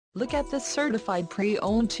Look at this certified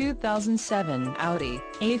pre-owned 2007 Audi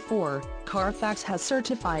A4. Carfax has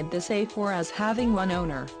certified this A4 as having one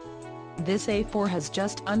owner. This A4 has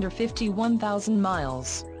just under 51,000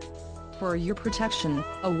 miles. For your protection,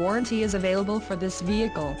 a warranty is available for this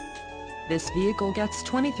vehicle. This vehicle gets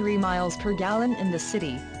 23 miles per gallon in the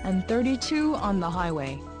city, and 32 on the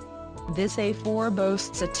highway. This A4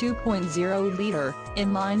 boasts a 2.0-liter,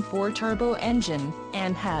 inline-4 turbo engine,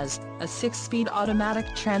 and has a 6-speed automatic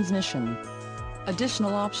transmission.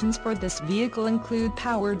 Additional options for this vehicle include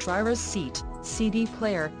power driver's seat, CD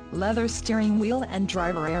player, leather steering wheel and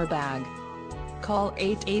driver airbag. Call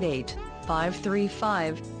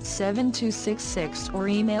 888-535-7266 or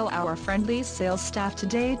email our friendly sales staff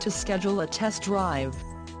today to schedule a test drive.